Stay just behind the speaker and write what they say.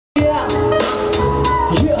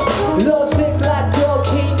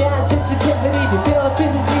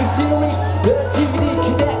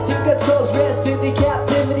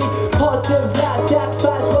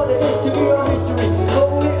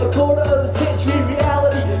dream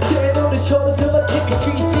reality. Stand on the shoulders of a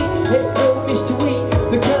chemistry scene. Ain't no mystery.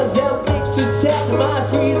 The colors that mix to set the mind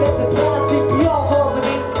free. Let the blind see beyond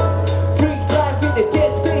harmony. Breathe life in the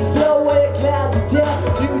dead space below where the clouds are down.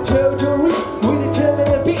 New territory, we determine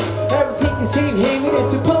the beat. Everything is safe haven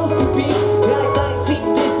it's supposed to be. Like I see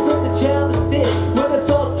this from the town is there. When the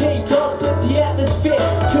thoughts take off, but the atmosphere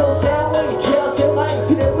kills out where it trails and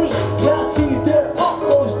infinitely. Clouds see there,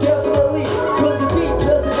 most definitely. Cause the beat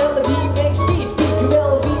plus the melody makes me speak of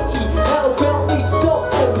L-V-E. Eloquently, so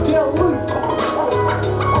evidently.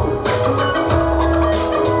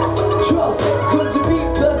 Cause the beat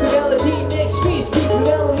plus the melody makes me speak of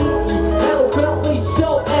L-V-E. Eloquently, so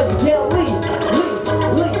evidently.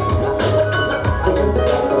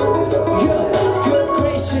 Good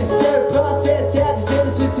gracious, every process had to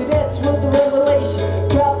genesis and ends with the revelation.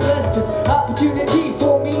 God bless this opportunity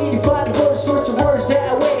for me to find the words for the words that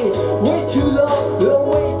I waited way too long. Low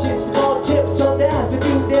wages, small tips on the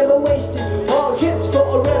avenue, never wasted. All hits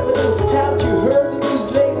for a revenue. Haven't you heard the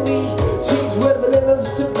news lately? Seems we're living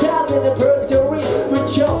for some time in a purgatory.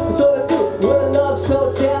 But yo, I thought I knew what a love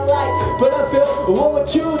song sound like. But I felt a woman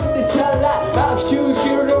tuned in the sunlight. I was still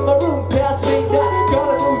here in my room past midnight.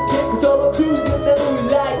 Got a mood kick with all the crews in the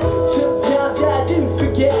moonlight. Sometimes I do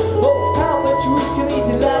forget, oh, how much we can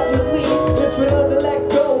easily believe. If we don't let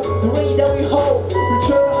go, the reins that we hold.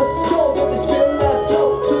 Return our souls on the spirit that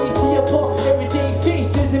flow. So you see upon everyday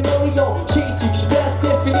faces a million shades express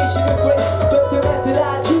definition of grace. But the method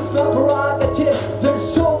I choose, my prerogative. There's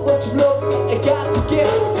so much love I got to give.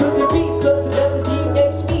 Cause the beat plus the melody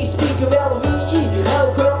makes me speak of L-V-E.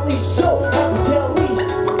 Eloquently, so evidently.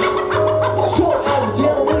 So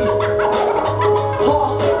evidently.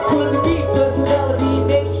 Cause the beat plus the melody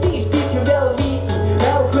makes me speak of L-V-E.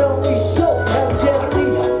 Eloquently, so evidently.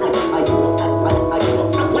 I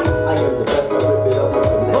am the best, I rip it up with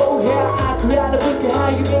the Oh yeah, I could write a book of how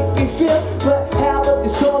you make me feel. But how about the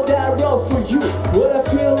song that I wrote for you? What I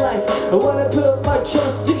feel like, I wanna put my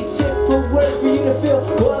trust in simple words for you to feel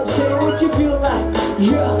what I'm saying, what you feel like.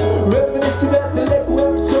 Yeah, reminisce about the little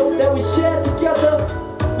episode that we shared together.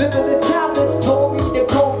 Remember the time that you told me the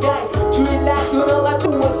cold night to relax when all I do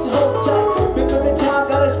was to hold tight. Remember the time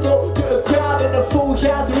that I spoke to a crowd in a full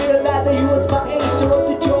house to realize that you was my ace or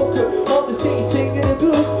the joker on the stage singing the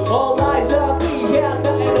blues. All eyes on me, had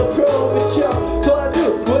nothing to prove with you. Thought I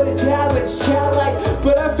knew what the time would sound like,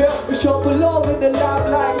 but I felt a shot below in the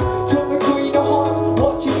limelight. From the queen of hearts,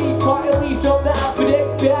 watching me quietly from the upper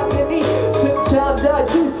deck balcony. Sometimes I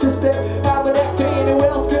do suspect I'm an actor in a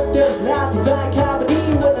well-scripted line, divine comedy.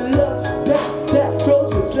 When I look back, that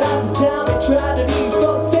frozen slides of time and tragedy.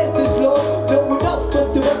 False senses lost, no enough for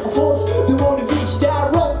the metaphors. The motivation that I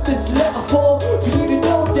wrote this letter for you to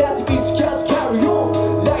know that the music has to carry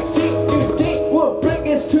on. Like seeing new day will bring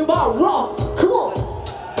us tomorrow. Come on.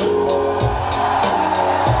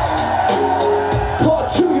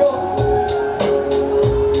 Part 2, yo.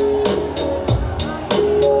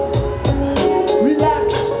 Relax.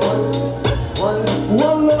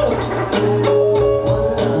 One love.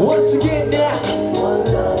 Once again now.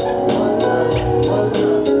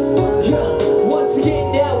 Yeah. Once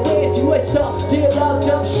again now, where do I stop? Dear love,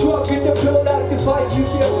 I'm shrugging the pill like to find you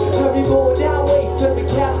here. Every more now, wait for me,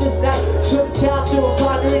 this night. Sometimes I'm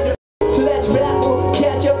pondering the so let's rattle,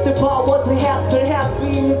 catch up the ball once I have perhaps be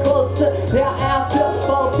even closer. Now after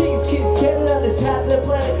all things considered on this half of the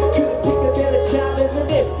planet, couldn't pick a better time even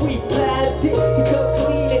if we planned it. Become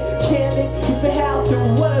clean and candid. If I had the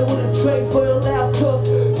one, I wouldn't trade for your laptop.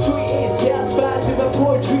 Sweet and satisfied with my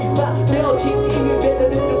poetry, my melody even better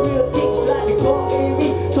than the real things like the call in me.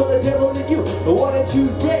 So the devil in you, I wanted to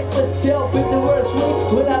break myself in the worst way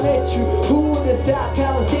when I met you. Who would have thought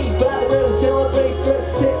conversation by the river, celebrate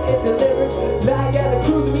birth, sit in the lyric. Now I gotta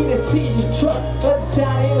prove to me that season's truck.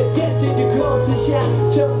 Undecided with destiny to girls and shout.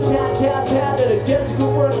 Sometimes down to the desert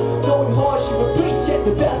good work. Knowing hardship, appreciate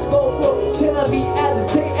the best of both worlds. Till I be as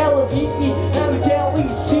I say, L-V-E. Every down we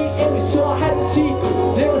see, every saw, had to see.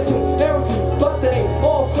 There was some everything, but they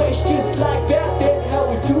all fresh just like back then. How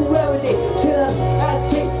we do every day. Till I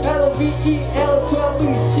say, L-V-E,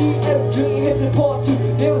 eloquently see. Every dream is important.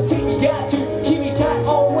 Never say you got to keep me tight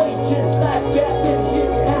on weight, just like back then. Hear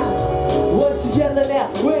me out. What's together now?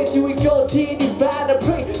 Where do we go? Dear divine, I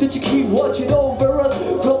pray that you keep watching over us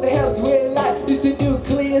from the heavens where life is the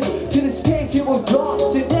nucleus to the space fuel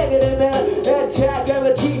darts and negative matter.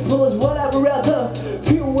 Anti-gravity pulls whatever other.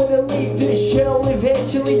 People wanna leave this shell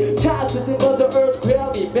eventually. Ties to the mother earth,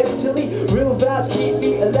 ground me mentally. Real vibes keep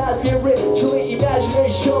me alive spiritually.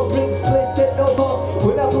 Imagination brings bliss at no cost.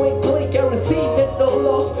 When I blink, I receive at no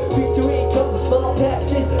loss. Victory comes in small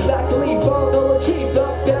packages like a leaf on a tree.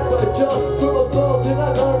 Knocked down by a dog from a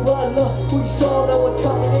love. We saw that we're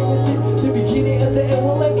coming in. This is the beginning of the end.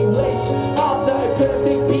 Well, anyways, I'm not a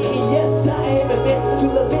perfect being. Yes, I am a man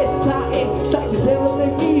full of this. I am. It's like the devil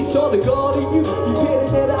in me. Saw the God in you. You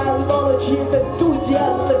painted that ideology and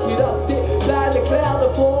enthusiasm. Look it up there. Line the cloud,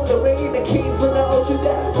 the fall, the rain that came from the ocean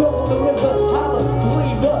that come from the river. I'm a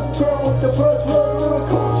believer. From with the first world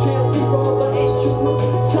miracle. Chance evil of an ancient root.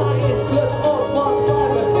 Science, blood, odds,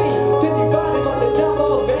 multiplied by faith. Then divided by the number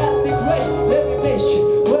of ethnic race. Let me mention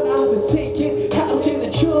what I've been thinking. How to save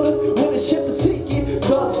the children when the ship is sinking.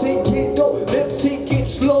 Start sinking, no lip syncing.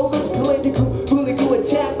 Slogans, political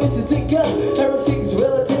attack, visiting us. Everything's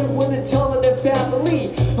relative when it's all in their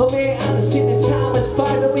family. Oh man, I understand the time has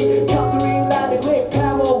finally come to realize the great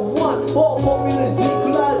power of one. All formulas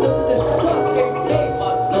equalize under the sun.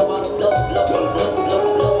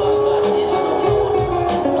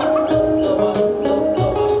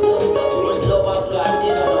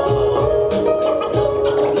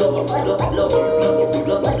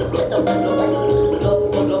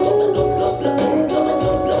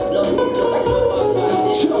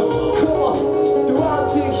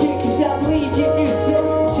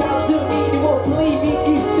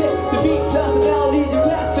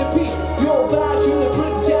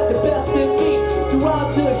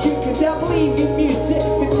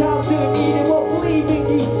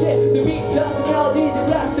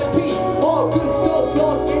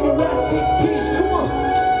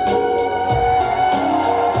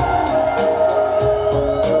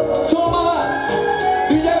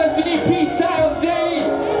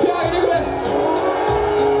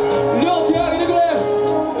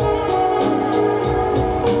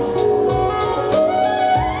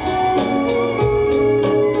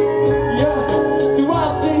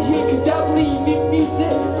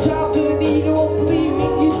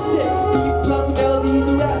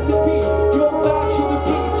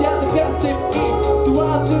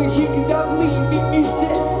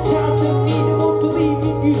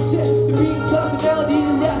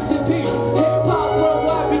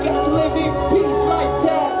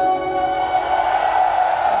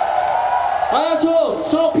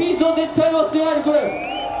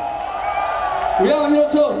 Uyama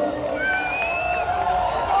Hiroto.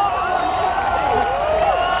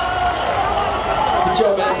 Good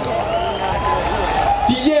job, man.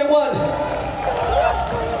 DJ1.